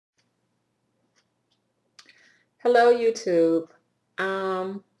Hello YouTube.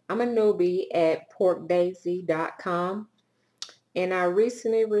 I'm a newbie at porkdaisy.com and I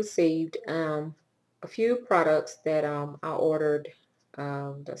recently received a few products that I ordered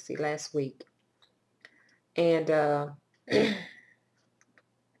let's see, last week. And it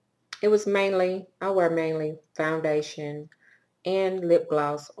was I wear mainly foundation and lip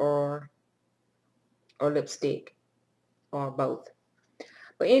gloss or lipstick or both.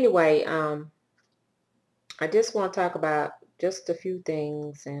 But anyway, I just want to talk about just a few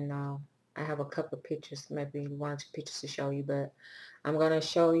things, and I have a couple of pictures, maybe one or two pictures to show you, but I'm going to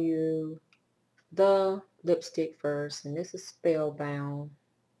show you the lipstick first, and this is Spellbound,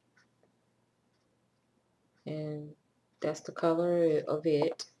 and that's the color of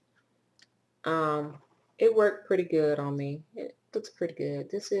it. It worked pretty good on me. It looks pretty good.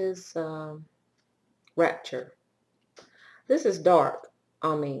 This is Rapture. This is dark.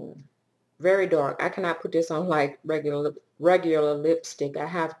 I mean, very dark. I cannot put this on like regular lipstick. I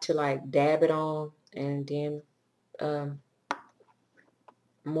have to like dab it on and then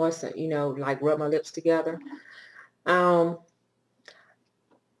moisten, like rub my lips together. One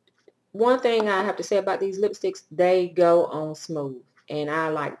thing I have to say about these lipsticks, they go on smooth, and I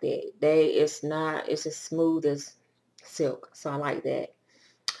like that. It's as smooth as silk, so I like that.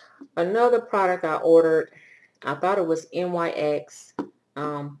 Another product I ordered, I thought it was NYX.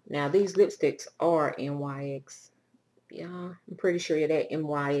 Now these lipsticks are NYX. Yeah, I'm pretty sure they're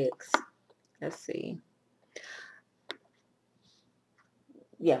NYX. Let's see.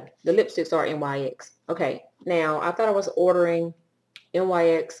 Yeah, the lipsticks are NYX. Okay, now I thought I was ordering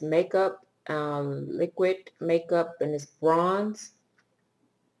NYX makeup, liquid makeup, and it's bronze.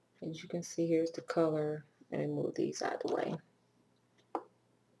 As you can see, here's the color. Let me move these out of the way.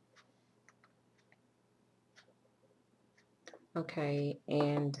 Okay,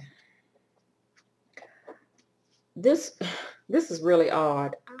 and this is really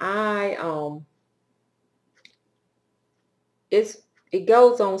odd. It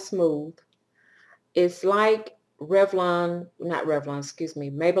goes on smooth. It's like Maybelline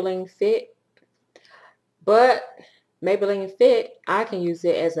Fit, but Maybelline Fit, I can use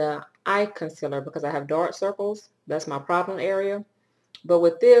it as a eye concealer because I have dark circles. That's my problem area. But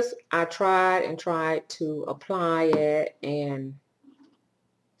with this, I tried to apply it and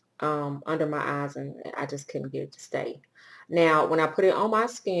under my eyes, and I just couldn't get it to stay. Now, when I put it on my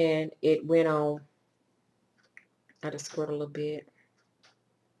skin, it went on. I just squirt a little bit.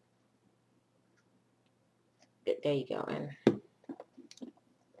 There you go. And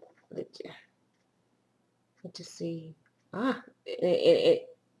let you see. I'll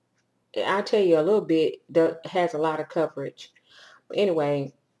tell you a little bit that has a lot of coverage. But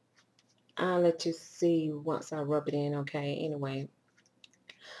anyway, I'll let you see once I rub it in. Okay. Anyway,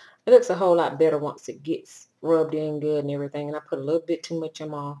 it looks a whole lot better once it gets rubbed in good and everything. And I put a little bit too much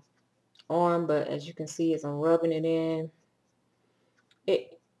on my arm, but as you can see, as I'm rubbing it in,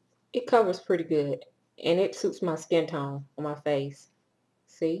 it covers pretty good, and it suits my skin tone on my face.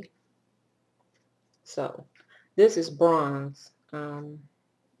 See? So this is bronze, but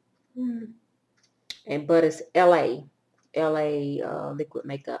it's LA liquid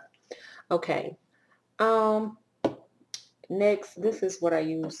makeup. Okay. Next, this is what I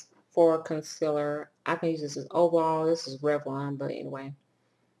use for concealer. I can use this as overall. This is Revlon, but anyway,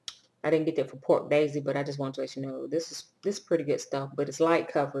 I didn't get that for Pork Daisy, but I just want to let you know this is pretty good stuff, but it's light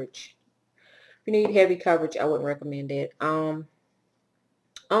coverage. If you need heavy coverage, I wouldn't recommend it. On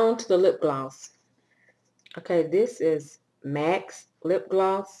to the lip gloss. Okay, this is MAC lip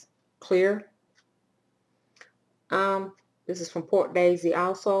gloss, clear. This is from Pork Daisy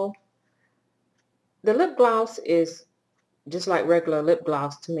also. The lip gloss is just like regular lip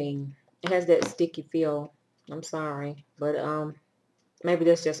gloss to me. It has that sticky feel. I'm sorry, but maybe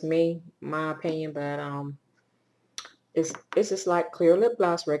that's just me, my opinion, but it's just like clear lip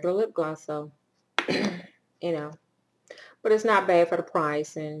gloss, regular lip gloss, so you know. But it's not bad for the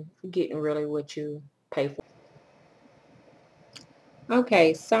price, and you're getting really what you pay for.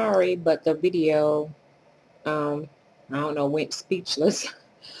 Okay, sorry, but the video, I don't know, went speechless.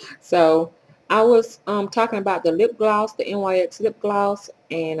 So I was talking about the lip gloss, the NYX lip gloss,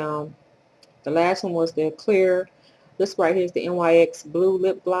 and the last one was the clear. This right here is the NYX blue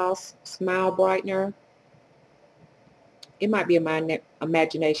lip gloss, smile brightener. It might be my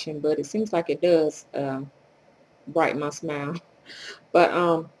imagination, but it seems like it does brighten my smile. But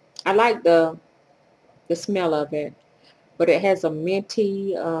I like the smell of it, but it has a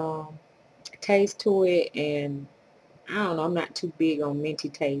minty taste to it, and I don't know, I'm not too big on minty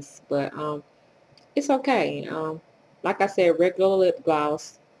taste, but it's okay. Like I said, regular lip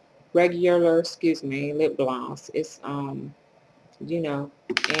gloss, regular, excuse me, lip gloss. It's you know,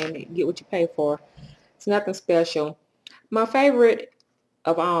 and get what you pay for. It's nothing special. My favorite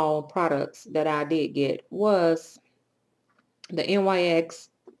of all products that I did get was the NYX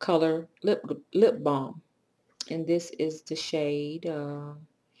color lip balm, and this is the shade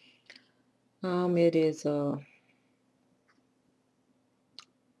it is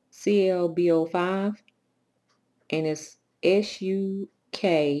CLB05, and it's SUKRIYA.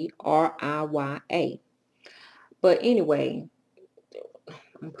 But anyway,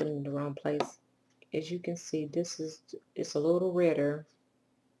 I'm putting it in the wrong place. As you can see, it's a little redder.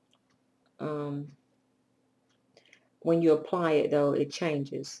 When you apply it, though, it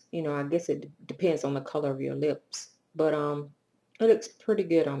changes. You know, I guess it depends on the color of your lips. But it looks pretty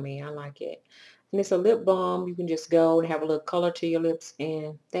good on me. I like it. And it's a lip balm. You can just go and have a little color to your lips,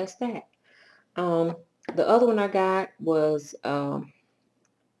 and that's that. The other one I got was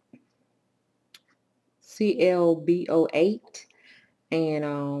CLB08,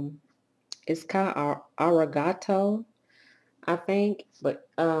 and it's kind of arigato, I think, but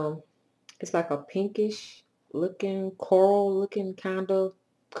it's like a pinkish looking, coral looking kind of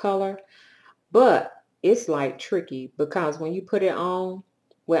color. But it's like tricky because when you put it on,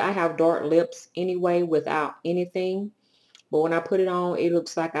 well, I have dark lips anyway without anything. But when I put it on, it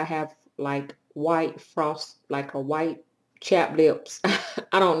looks like I have like white frost, like a white chapped lips.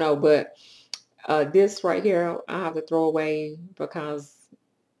 I don't know, but this right here, I have to throw away because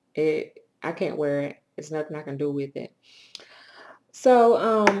I can't wear it. There's nothing I can do with it.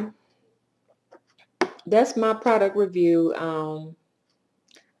 So that's my product review.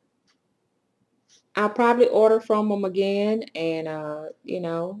 I'll probably order from them again, and you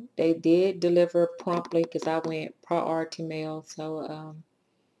know, they did deliver promptly because I went priority mail. So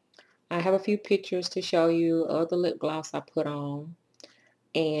I have a few pictures to show you of the lip gloss I put on,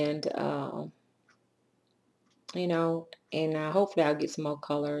 and you know, and hopefully I'll get some more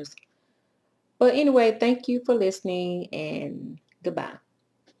colors. But anyway, thank you for listening, and goodbye.